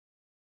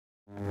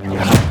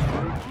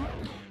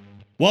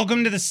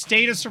Welcome to the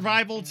State of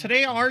Survival.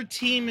 Today, our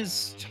team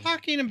is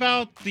talking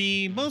about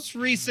the most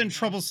recent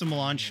troublesome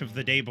launch of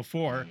the day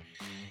before.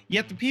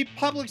 Yet the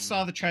public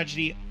saw the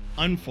tragedy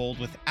unfold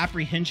with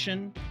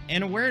apprehension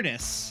and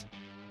awareness,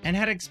 and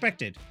had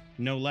expected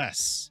no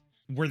less.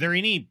 Were there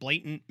any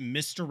blatant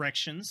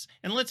misdirections?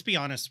 And let's be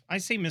honest, I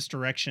say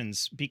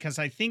misdirections because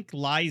I think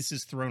lies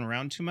is thrown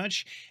around too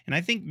much, and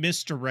I think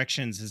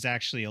misdirections is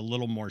actually a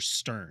little more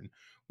stern,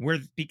 where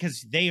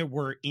because they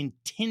were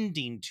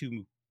intending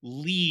to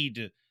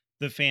lead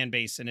the fan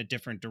base in a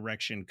different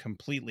direction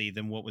completely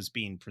than what was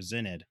being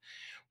presented.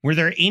 Were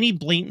there any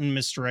blatant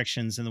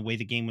misdirections in the way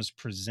the game was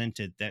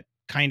presented that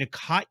kind of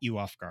caught you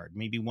off guard?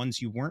 Maybe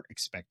ones you weren't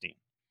expecting?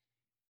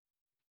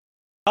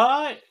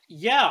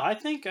 Yeah, I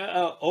think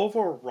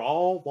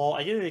overall, while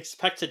I didn't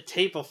expect the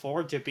tape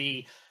before to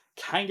be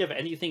kind of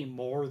anything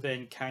more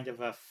than kind of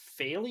a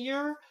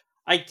failure,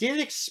 I did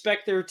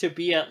expect there to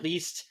be at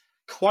least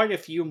quite a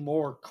few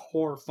more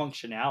core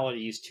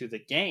functionalities to the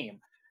game.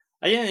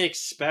 I didn't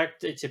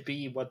expect it to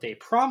be what they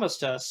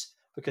promised us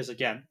because,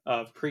 again,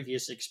 of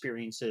previous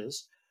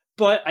experiences,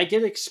 but I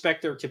did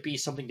expect there to be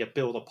something to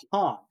build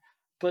upon.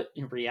 But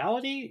in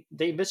reality,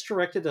 they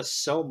misdirected us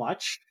so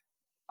much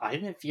I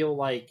didn't feel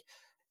like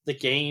the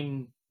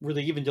game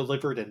really even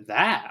delivered in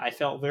that. I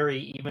felt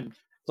very even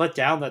let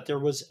down that there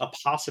was a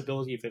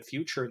possibility of a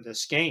future in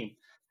this game.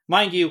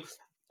 Mind you,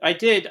 I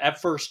did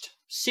at first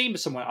seem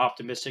somewhat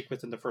optimistic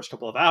within the first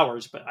couple of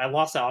hours, but I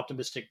lost that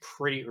optimistic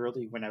pretty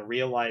early when I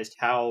realized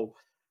how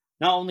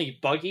not only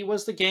buggy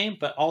was the game,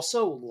 but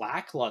also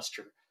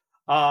lackluster.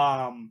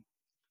 Um,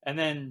 and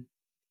then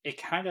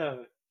it kind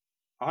of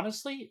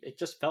honestly, it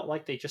just felt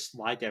like they just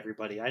lied to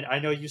everybody. I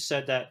know you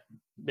said that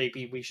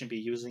maybe we shouldn't be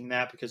using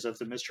that because of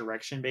the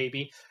misdirection,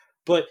 maybe,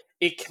 but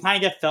it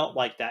kind of felt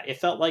like that. It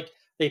felt like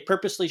they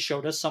purposely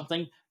showed us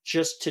something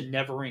just to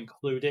never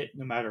include it,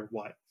 no matter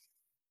what.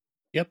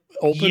 Yep.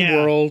 Open Yeah,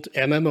 world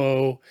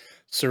MMO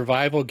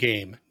survival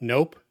game.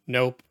 Nope.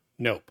 Nope.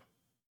 Nope.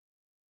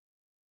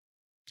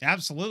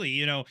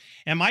 absolutely.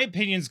 And my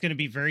opinion is going to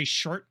be very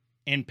short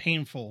and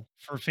painful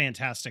for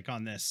Fantastic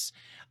on this,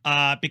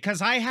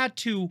 because I had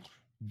to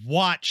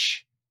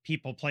watch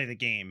people play the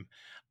game.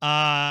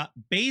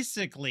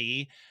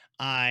 Basically,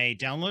 I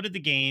downloaded the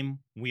game.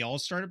 We all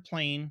started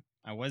playing.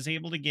 I was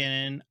able to get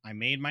in. I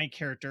made my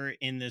character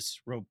in this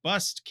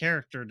robust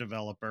character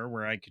developer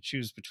where I could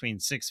choose between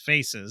six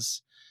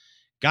faces.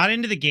 Got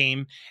into the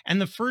game, and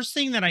the first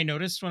thing that I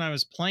noticed when I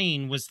was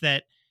playing was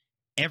that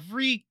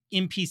every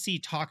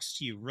NPC talks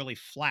to you really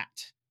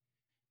flat.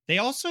 They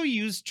also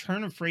use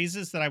turn of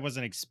phrases that I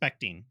wasn't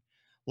expecting.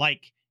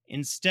 Like,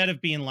 instead of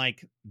being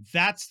like,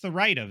 that's the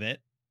right of it,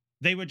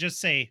 they would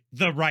just say,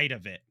 the right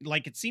of it.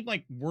 Like, it seemed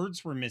like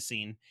words were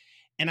missing.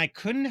 And I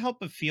couldn't help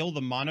but feel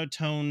the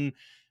monotone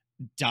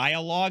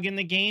dialogue in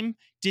the game.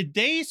 Did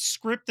they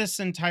script this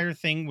entire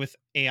thing with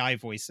AI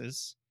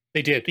voices?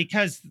 They did.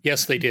 Because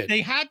Yes, they did.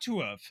 they had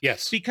to have.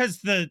 Yes. Because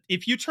the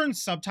if you turn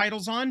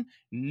subtitles on,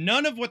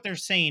 none of what they're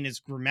saying is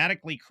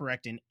grammatically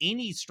correct in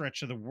any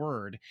stretch of the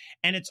word,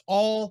 and it's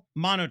all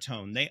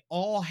monotone. They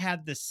all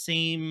had the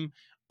same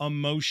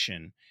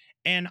emotion.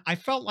 And I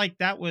felt like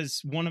that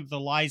was one of the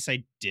lies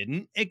I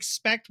didn't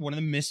expect. One of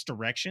the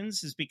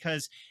misdirections is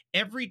because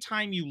every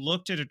time you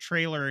looked at a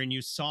trailer and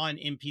you saw an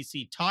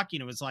NPC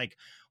talking, it was like,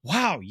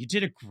 wow, you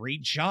did a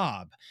great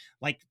job.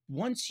 Like,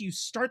 once you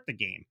start the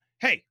game,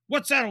 hey,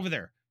 what's that over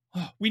there?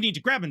 Oh, we need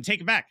to grab and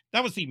take it back.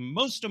 That was the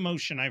most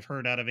emotion I've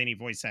heard out of any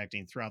voice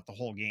acting throughout the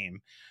whole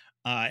game.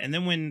 And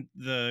then when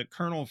the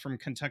Colonel from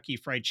Kentucky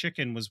Fried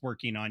Chicken was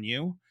working on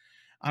you,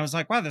 I was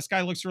like, wow, this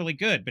guy looks really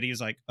good. But he was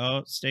like,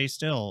 oh, stay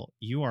still.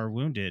 You are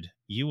wounded.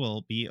 You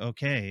will be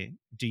okay.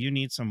 Do you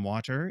need some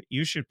water?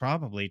 You should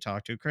probably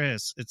talk to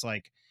Chris. It's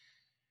like,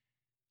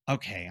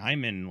 okay,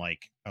 I'm in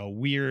like a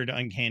weird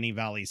uncanny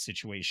valley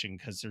situation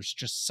because there's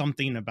just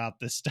something about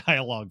this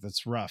dialogue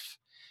that's rough.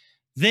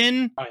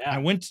 Then Oh I yeah.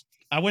 went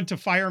I went to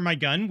fire my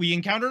gun. We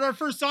encountered our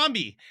first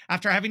zombie.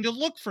 After having to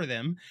look for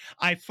them,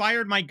 I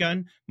fired my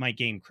gun. My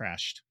game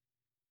crashed.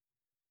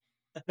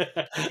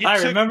 It I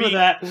took remember me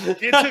that.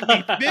 it took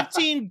me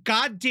 15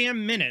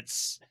 goddamn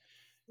minutes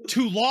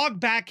to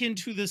log back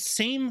into the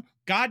same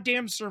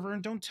goddamn server,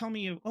 and don't tell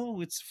me,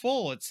 oh, it's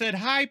full. It said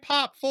hi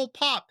pop, full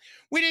pop.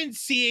 We didn't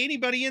see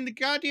anybody in the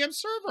goddamn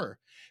server.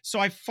 So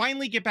I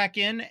finally get back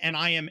in, and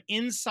I am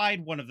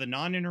inside one of the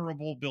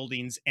non-enterable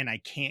buildings, and I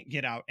can't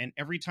get out. And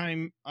every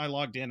time I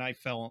logged in, I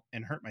fell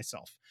and hurt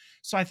myself.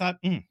 So I thought,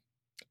 I'm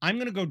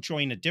going to go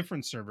join a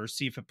different server,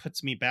 see if it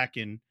puts me back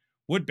in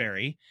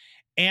Woodbury.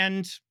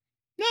 And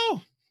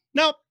no,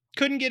 nope,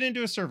 couldn't get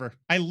into a server.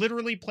 I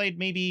literally played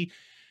maybe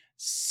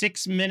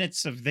 6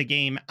 minutes of the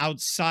game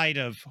outside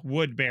of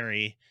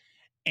Woodbury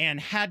and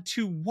had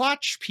to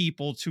watch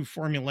people to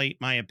formulate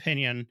my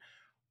opinion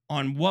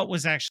on what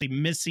was actually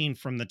missing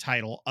from the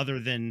title other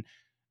than,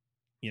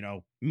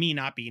 me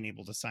not being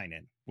able to sign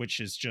in, which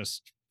is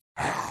just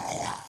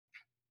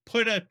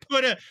put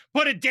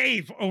a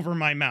Dave over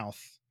my mouth.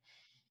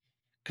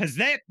 Cause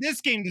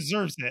this game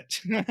deserves it.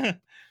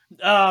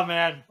 Oh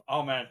man.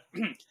 Oh man.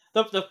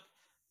 the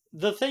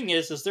the thing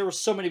is there were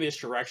so many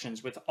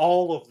misdirections with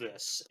all of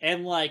this,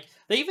 and like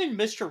they even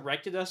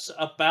misdirected us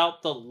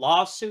about the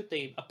lawsuit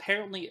they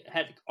apparently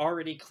had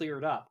already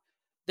cleared up.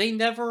 They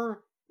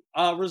never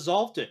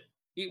resolved it.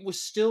 It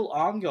was still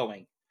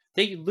ongoing.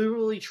 They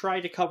literally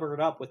tried to cover it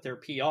up with their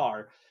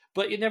PR,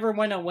 but it never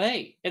went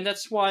away. And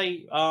that's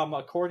why,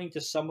 according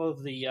to some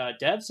of the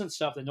devs and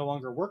stuff that no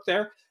longer work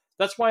there,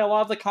 that's why a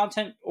lot of the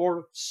content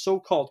or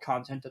so-called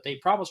content that they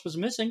promised was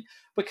missing,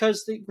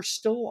 because they were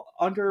still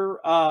under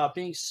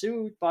being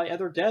sued by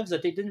other devs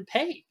that they didn't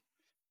pay.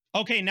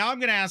 Okay, now I'm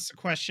going to ask a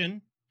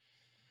question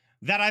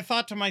that I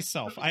thought to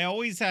myself. I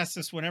always ask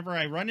this whenever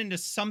I run into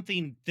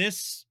something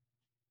this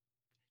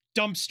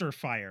dumpster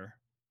fire.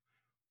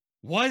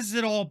 Was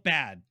it all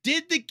bad?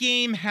 Did the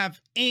game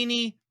have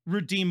any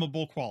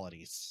redeemable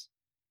qualities?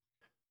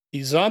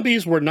 The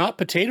zombies were not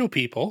potato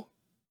people.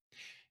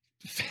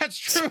 That's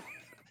true.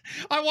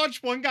 I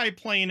watched one guy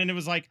playing and it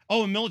was like,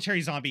 oh, a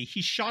military zombie.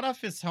 He shot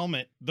off his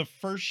helmet the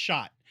first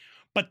shot,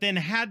 but then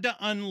had to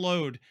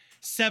unload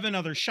 7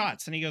 other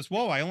shots. And he goes,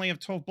 whoa, I only have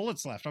 12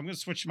 bullets left. I'm going to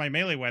switch to my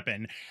melee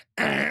weapon.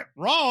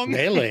 Wrong.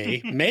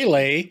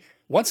 Melee?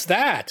 What's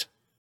that?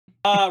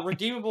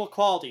 Redeemable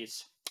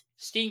qualities.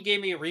 Steam gave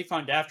me a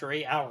refund after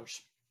 8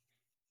 hours.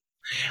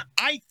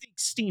 I think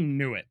Steam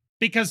knew it.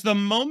 Because the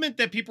moment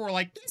that people were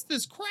like, this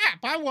is crap,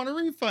 I want a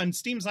refund,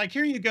 Steam's like,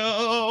 here you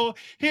go,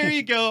 here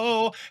you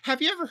go.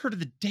 Have you ever heard of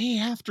the day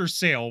after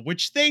sale,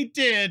 which they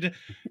did?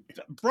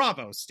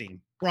 Bravo,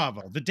 Steam.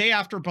 Bravo. The day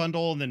after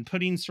bundle and then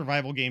putting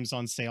survival games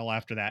on sale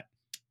after that.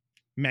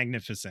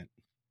 Magnificent.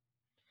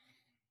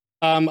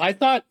 I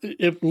thought,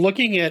 if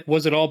looking at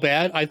Was It All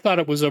Bad, I thought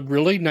it was a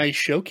really nice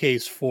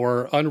showcase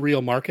for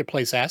Unreal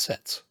Marketplace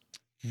assets.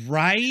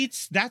 Right?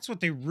 That's what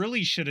they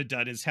really should have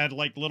done, is had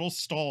like little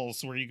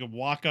stalls where you could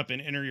walk up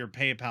and enter your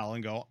PayPal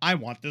and go, I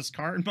want this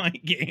car in my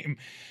game.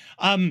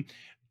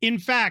 In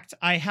fact,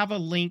 I have a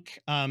link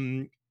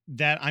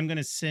that I'm going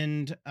to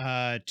send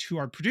to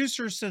our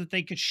producers so that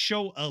they could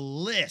show a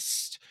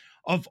list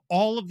of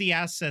all of the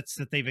assets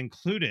that they've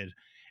included.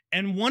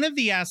 And one of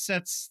the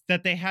assets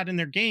that they had in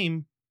their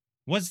game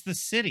was the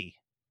city.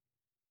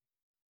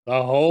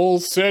 The whole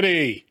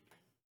city.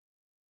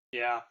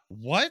 Yeah,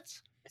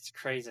 What? it's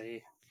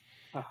crazy.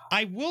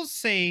 I will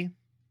say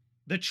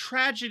the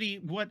tragedy,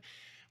 what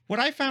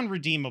I found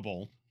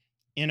redeemable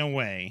in a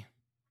way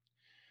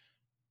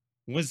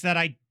was that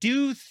I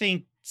do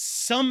think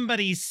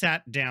somebody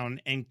sat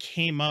down and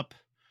came up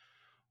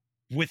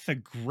with a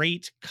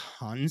great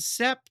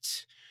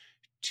concept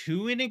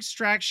to an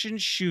extraction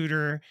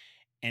shooter.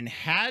 And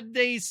had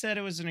they said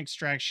it was an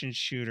extraction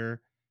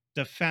shooter,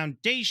 the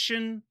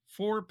foundation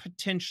for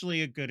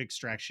potentially a good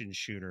extraction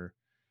shooter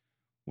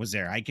was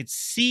there. I could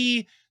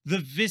see the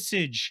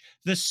visage,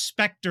 the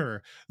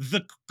specter,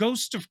 the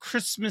ghost of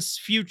Christmas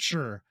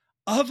future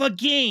of a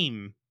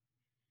game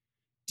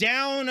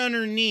down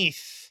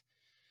underneath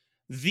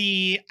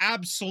the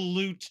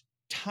absolute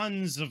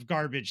tons of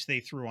garbage they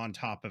threw on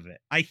top of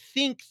it. I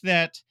think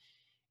that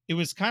it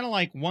was kind of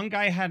like one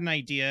guy had an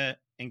idea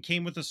and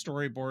came with a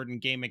storyboard and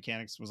game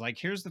mechanics, was like,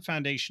 here's the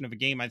foundation of a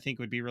game I think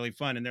would be really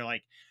fun. And they're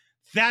like,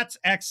 that's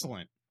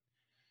excellent.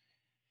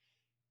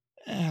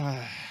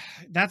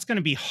 That's going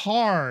to be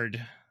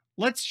hard.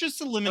 Let's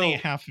just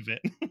eliminate half of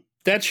it.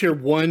 That's your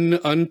one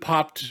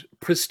unpopped,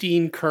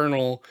 pristine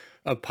kernel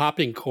of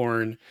popping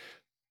corn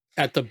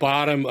at the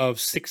bottom of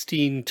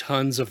 16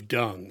 tons of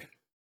dung.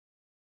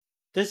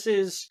 This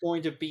is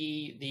going to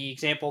be the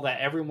example that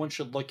everyone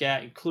should look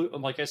at,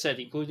 like I said,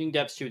 including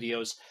dev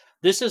studios.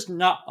 This is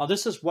not.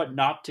 This is what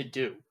not to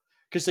do,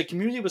 because the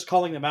community was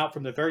calling them out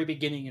from the very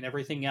beginning and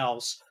everything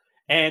else,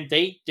 and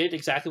they did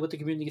exactly what the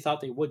community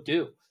thought they would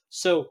do.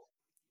 So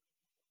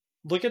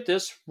look at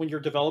this when you're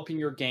developing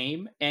your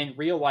game and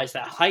realize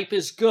that hype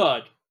is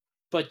good,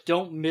 but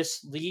don't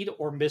mislead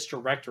or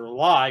misdirect or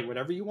lie,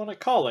 whatever you want to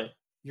call it,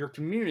 your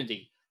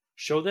community.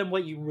 Show them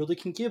what you really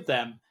can give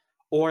them,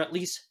 or at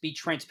least be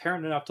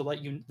transparent enough to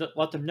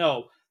let them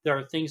know there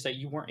are things that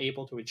you weren't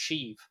able to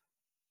achieve.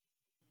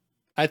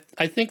 I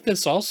think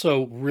this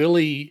also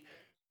really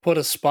put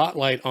a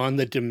spotlight on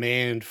the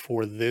demand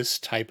for this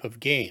type of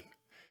game.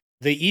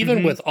 They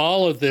even with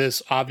all of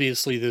this,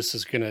 obviously this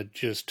is going to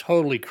just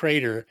totally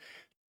crater.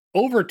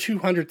 Over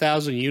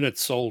 200,000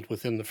 units sold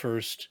within the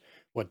first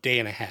day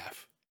and a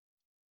half.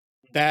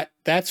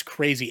 That's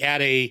crazy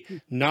at a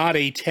not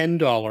a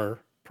 $10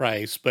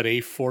 price, but a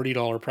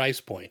 $40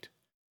 price point.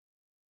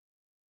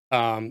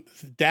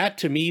 That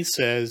to me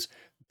says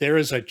there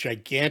is a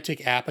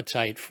gigantic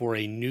appetite for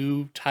a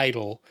new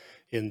title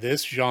in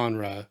this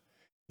genre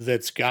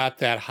that's got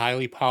that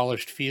highly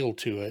polished feel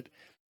to it.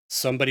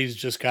 Somebody's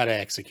just got to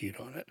execute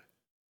on it.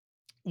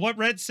 What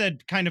Red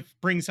said kind of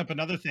brings up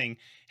another thing.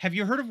 Have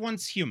you heard of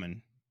Once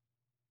Human?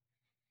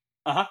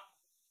 Uh-huh.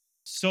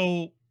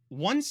 So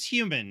Once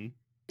Human,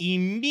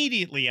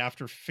 immediately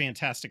after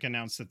Fantastic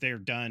announced that they're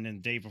done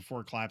and day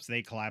before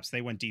they collapsed,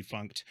 they went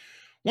defunct.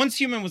 Once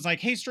Human was like,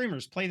 hey,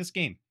 streamers, play this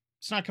game.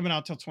 It's not coming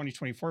out till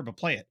 2024, but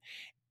play it.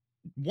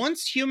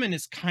 Once Human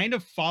is kind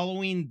of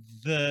following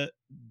the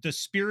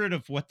spirit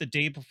of what the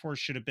day before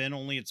should have been,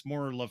 only it's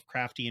more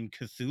Lovecraftian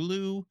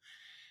Cthulhu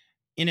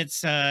in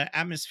its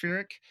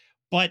atmospheric.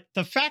 But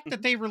the fact that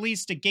Mhm. they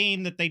released a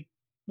game that they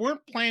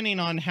weren't planning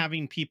on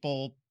having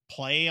people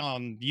play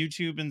on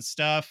YouTube and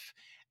stuff,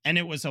 and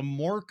it was a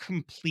more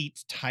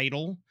complete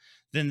title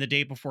than the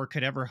day before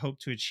could ever hope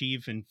to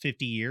achieve in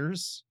 50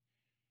 years,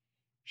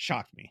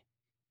 shocked me.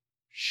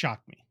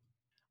 Shocked me.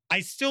 I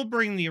still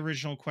bring the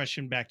original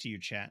question back to you,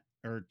 chat,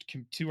 or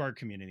to our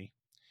community.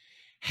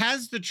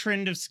 Has the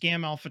trend of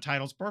scam alpha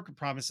titles, broken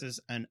promises,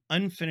 and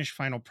unfinished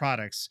final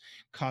products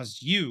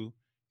caused you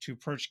to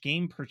approach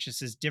game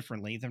purchases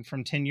differently than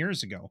from 10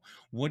 years ago?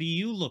 What do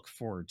you look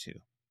forward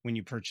to when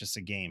you purchase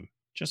a game,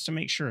 just to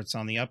make sure it's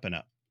on the up and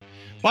up?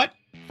 But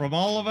from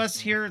all of us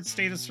here at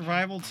State of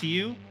Survival to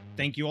you,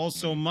 thank you all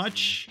so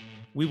much.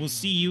 We will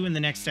see you in the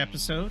next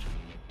episode,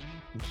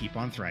 and keep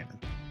on thriving.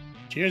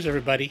 Cheers,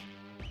 everybody.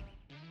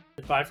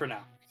 Goodbye for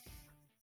now.